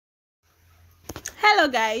Hello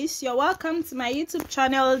guys, you're welcome to my YouTube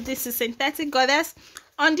channel. This is SyntheticGoddess.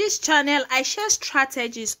 On this channel I share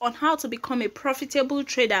strategies on how to become a profitable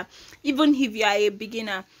trader even if you are a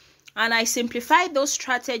beginner, and I simplify those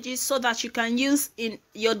strategies so that you can use in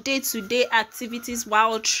your day-to-day activities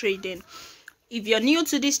while trading. If you're new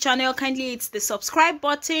to this channel, kindly hit the subscribe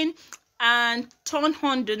button and turn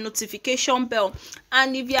on the notification bell.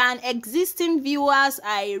 And if you're an existing viewers,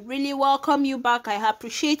 I really welcome you back. I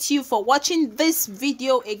appreciate you for watching this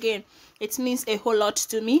video again. It means a whole lot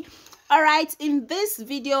to me. All right, in this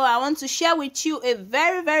video I want to share with you a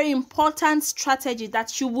very important strategy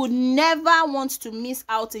that you would never want to miss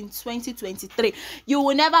out in 2023. You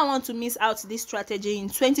will never want to miss out this strategy in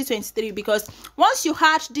 2023, because once you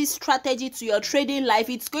add this strategy to your trading life,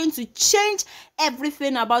 it's going to change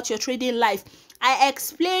everything about your trading life. I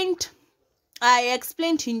explained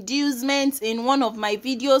inducements in one of my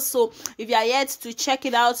videos, so if you are yet to check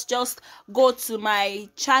it out, just go to my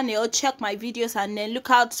channel, check my videos, and then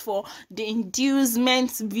look out for the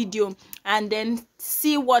inducements video and then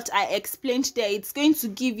see what I explained there. It's going to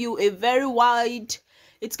give you a very wide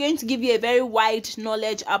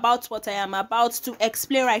knowledge about what I am about to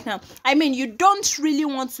explain right now. I mean, you don't really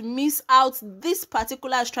want to miss out this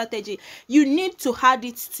particular strategy. You need to add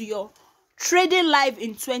it to your trading life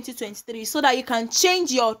in 2023 so that you can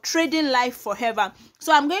change your trading life forever.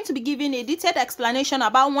 So I'm going to be giving a detailed explanation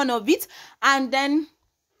about one of it, and then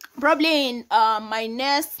probably in my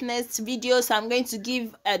next videos I'm going to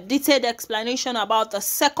give a detailed explanation about the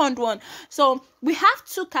second one. So we have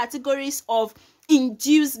two categories of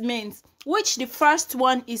inducements, which the first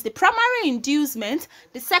one is the primary inducement,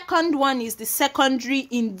 the second one is the secondary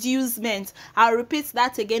inducement. I'll repeat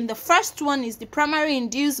that again. The first one is the primary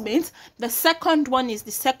inducement, the second one is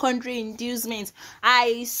the secondary inducement.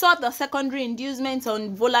 I saw the secondary inducement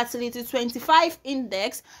on Volatility 25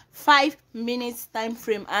 index 5 minutes time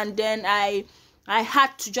frame, and then I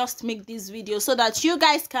had to just make this video so that you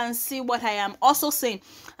guys can see what I am also saying,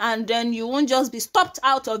 and then you won't just be stopped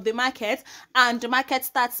out of the market and the market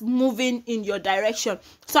starts moving in your direction.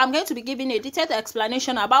 So I'm going to be giving a detailed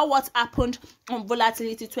explanation about what happened on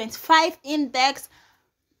Volatility 25 index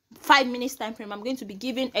 5 minutes time frame. I'm going to be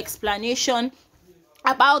giving explanation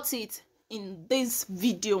about it in this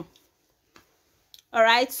video. All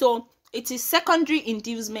right, so it is secondary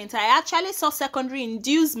inducement. I actually saw secondary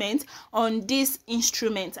inducement on this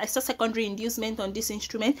instrument.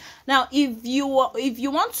 Now, if you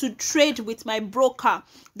want to trade with my broker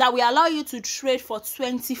that will allow you to trade for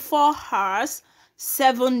 24 hours,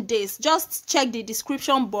 7 days, just check the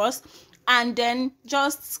description box and then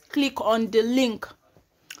just click on the link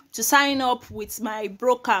to sign up with my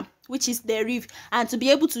broker, which is deriv, and to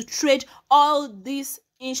be able to trade all these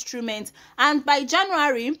instruments. And by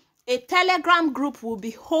January, a Telegram group will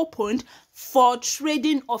be opened for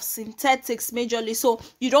trading of synthetics majorly, so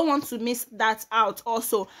you don't want to miss that out.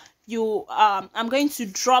 Also, I'm going to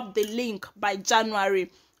drop the link by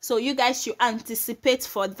January, so you guys should anticipate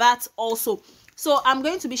for that also. So I'm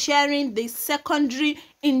going to be sharing the secondary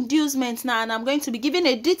inducement now, and I'm going to be giving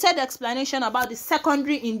a detailed explanation about the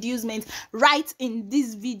secondary inducement right in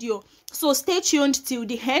this video. So stay tuned till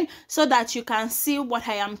the end so that you can see what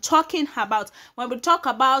I am talking about. When we talk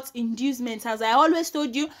about inducements, as I always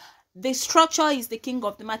told you, the structure is the king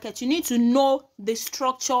of the market. You need to know the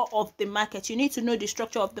structure of the market.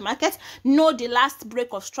 Know the last break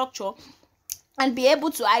of structure, and be able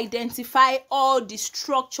to identify all the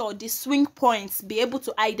structure, the swing points, be able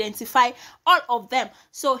to identify all of them.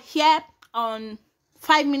 So here on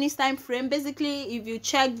 5 minutes time frame, basically if you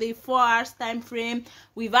check the 4 hours time frame,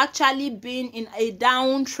 we've actually been in a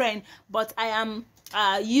downtrend, but I am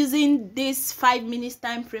using this 5 minutes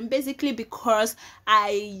time frame basically because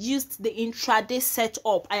I used the intraday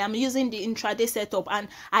setup. I am using the intraday setup, and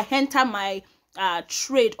I enter my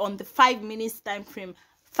trade on the 5 minutes time frame.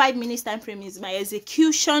 5 minutes time frame is my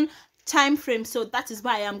execution time frame, so that is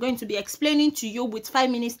why I am going to be explaining to you with 5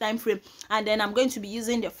 minutes time frame, and then I'm going to be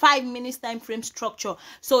using the 5 minutes time frame structure.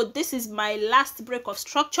 So this is my last break of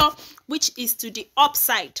structure, which is to the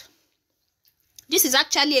upside. This is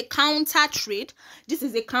actually a counter trade.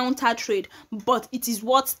 But it is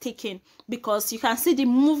worth taking because you can see the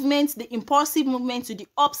movement, the impulsive movement to the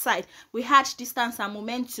upside. We had distance and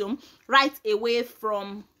momentum right away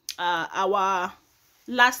from our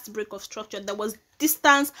last break of structure. There was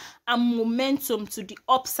distance and momentum to the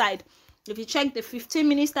upside. If you check the 15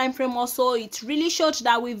 minutes time frame also, it really showed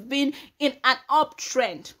that we've been in an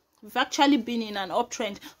uptrend. We've actually been in an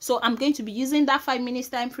uptrend. So I'm going to be using that 5 minutes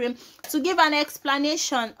time frame to give an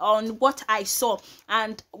explanation on what I saw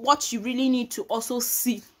and what you really need to also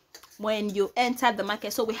see when you enter the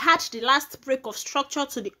market. So we had the last break of structure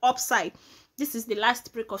to the upside. This is the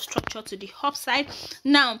last break of structure to the upside.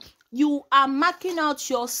 Now you are marking out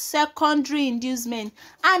your secondary inducement,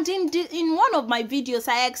 and in one of my videos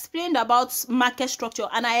I explained about market structure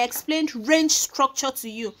and I explained range structure to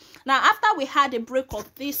you. Now after we had a break of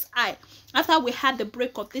this high, after we had the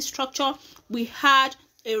break of this structure, we had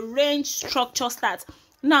a range structure start.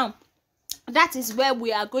 Now that is where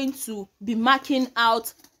we are going to be marking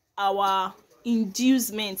out our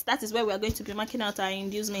inducement. That is where we are going to be marking out our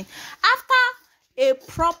inducement. After a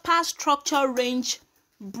proper structure range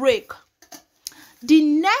break, the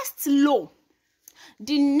next low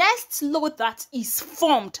that is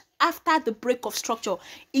formed after the break of structure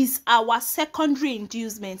is our secondary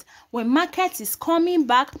inducement. When market is coming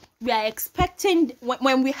back, we are expecting,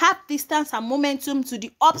 when we have distance and momentum to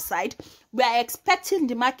the upside, we are expecting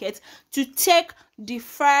the market to take the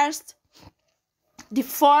first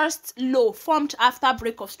low formed after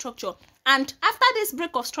break of structure. And after this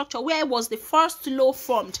break of structure, where was the first low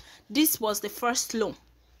formed? This was the first low.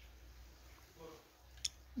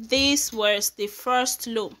 This was the first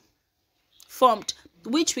low formed,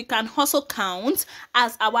 which we can also count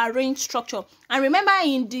as our range structure. And remember,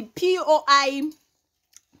 in the POI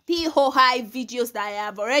videos that I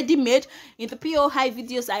have already made,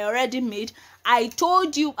 I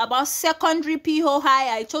told you about secondary POI,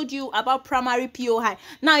 I told you about primary POI.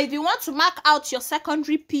 Now if you want to mark out your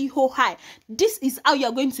secondary POI, this is how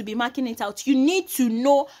you're going to be marking it out. You need to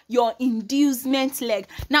know your inducement leg.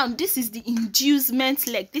 Now this is the inducement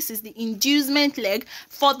leg. This is the inducement leg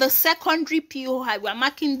for the secondary POI. We are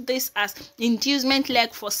marking this as inducement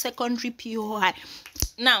leg for secondary POI.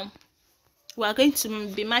 Now we are going to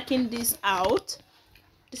be marking this out.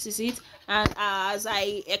 This is it. And as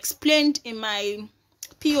I explained in my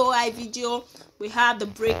POI video, we have the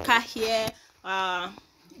breaker here.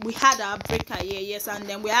 We had our breaker here, yes, and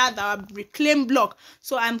then we had our reclaim block.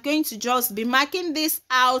 So I'm going to just be marking this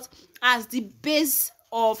out as the base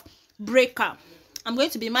of breaker. I'm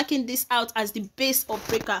going to be marking this out as the base of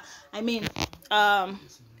breaker. I mean,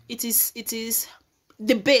 it is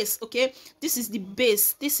the base. Okay, this is the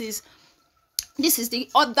base. This is the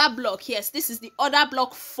other block. Yes, this is the other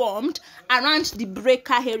block formed around the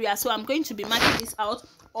breaker area. So I'm going to be marking this out,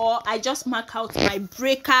 or I just mark out my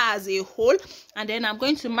breaker as a whole, and then I'm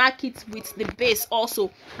going to mark it with the base also.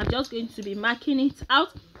 I'm just going to be marking it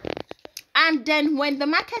out. And then when the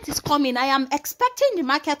market is coming, I am expecting the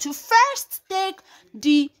market to first take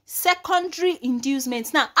the secondary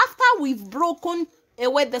inducements. Now after we've broken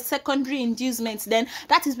away the secondary inducements, then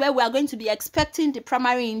that is where we are going to be expecting the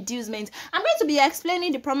primary inducement. I'm going to be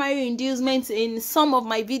explaining the primary inducement in some of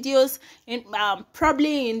my videos, in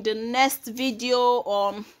probably in the next video,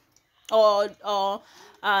 or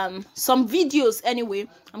some videos. Anyway,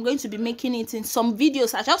 I'm going to be making it in some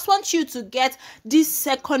videos. I just want you to get this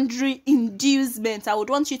secondary inducement. I would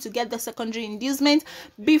want you to get the secondary inducement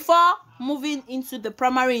before moving into the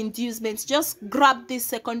primary inducement. Just grab this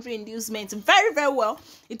secondary inducement very, very well.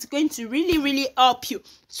 It's going to really help you.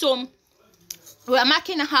 So we are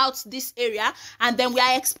marking out this area, and then we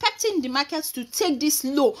are expecting the market to take this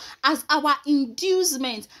low as our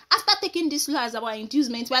inducement. After taking this low as our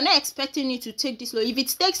inducement, we are not expecting it to take this low. If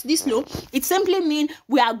it takes this low, it simply means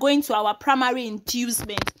we are going to our primary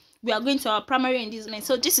inducement. We are going to our primary inducement.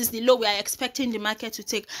 So this is the low we are expecting the market to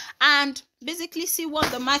take. And basically see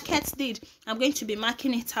what the market did. I'm going to be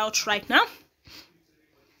marking it out right now.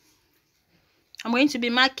 I'm going to be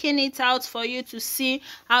marking it out for you to see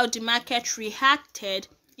how the market reacted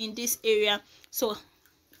in this area. So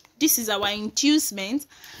this is our inducement.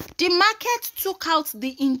 The market took out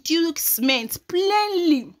the inducement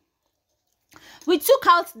plainly. We took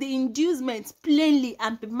out the inducement plainly,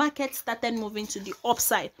 and the market started moving to the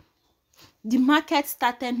upside. The market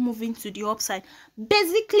started moving to the upside.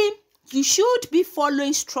 Basically, you should be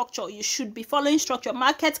following structure. You should be following structure.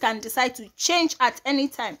 Market can decide to change at any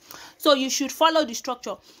time, so you should follow the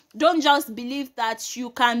structure. Don't just believe that you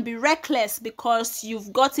can be reckless because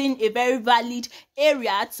you've gotten a very valid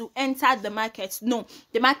area to enter the market. No,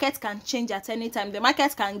 the market can change at any time. The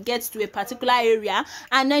market can get to a particular area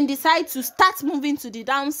and then decide to start moving to the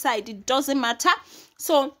downside. It doesn't matter.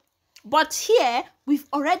 So but here we've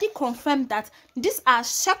already confirmed that these are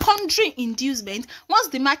secondary inducement. Once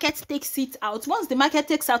the market takes it out, once the market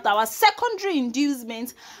takes out our secondary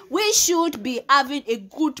inducement, we should be having a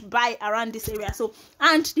good buy around this area. So,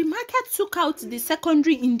 and the market took out the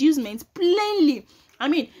secondary inducement plainly. I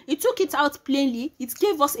mean, it took it out plainly. It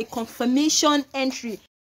gave us a confirmation entry.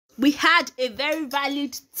 we had a very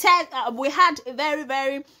valid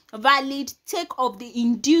valid take of the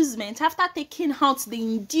inducement. After taking out the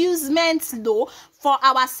inducement low for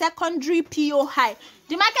our secondary PO high,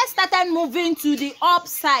 the market started moving to the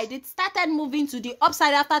upside. It started moving to the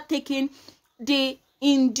upside after taking the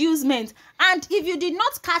inducement. And if you did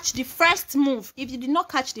not catch the first move,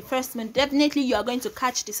 definitely you are going to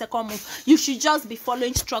catch the second move. You should just be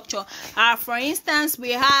following structure. For instance,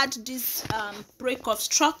 we had this break of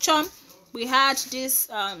structure. We had this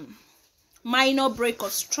minor break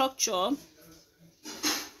of structure.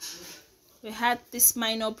 We had this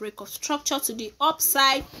minor break of structure to the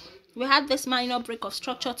upside. We had this minor break of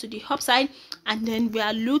structure to the upside, and then we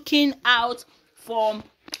are looking out for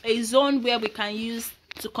a zone where we can use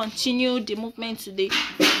to continue the movement to the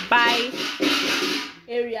buy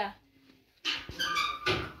area.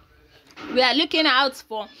 We are looking out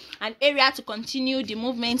for an area to continue the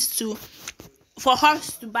movement for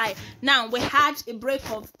us to buy. Now we had a break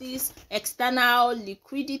of this external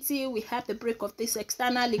liquidity. We have the break of this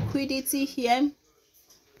external liquidity here.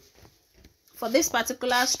 For this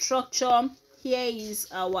particular structure, here is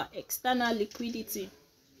our external liquidity.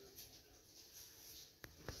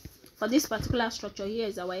 For this particular structure, here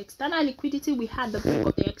is our external liquidity. We had the break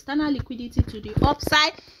of the external liquidity to the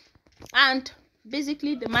upside, and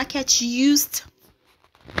basically the market used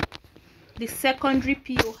the secondary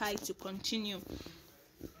PO high to continue.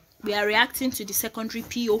 We are reacting to the secondary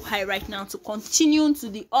PO high right now to continue to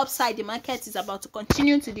the upside. The market is about to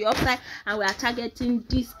continue to the upside, and we are targeting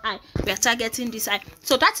this high.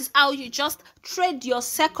 So that is how you just trade your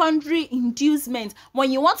secondary inducement.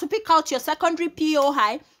 When you want to pick out your secondary PO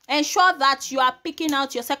high, ensure that you are picking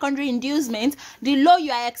out your secondary inducement, the low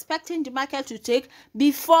you are expecting the market to take,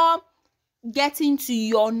 before getting to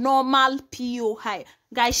your normal PO high.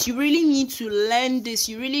 Guys, you really need to learn this.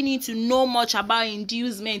 You really need to know much about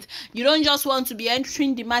inducement. You don't just want to be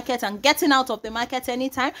entering the market and getting out of the market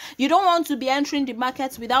anytime. You don't want to be entering the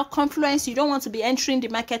market without confluence. You don't want to be entering the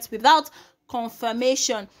market without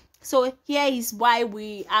confirmation. So here is why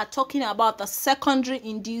we are talking about the secondary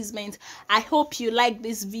inducement. I hope you like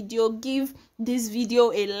this video. Give this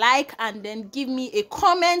video a like, and then give me a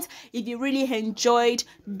comment if you really enjoyed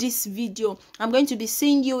this video. I'm going to be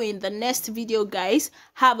seeing you in the next video, guys.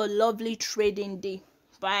 Have a lovely trading day.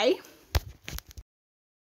 Bye.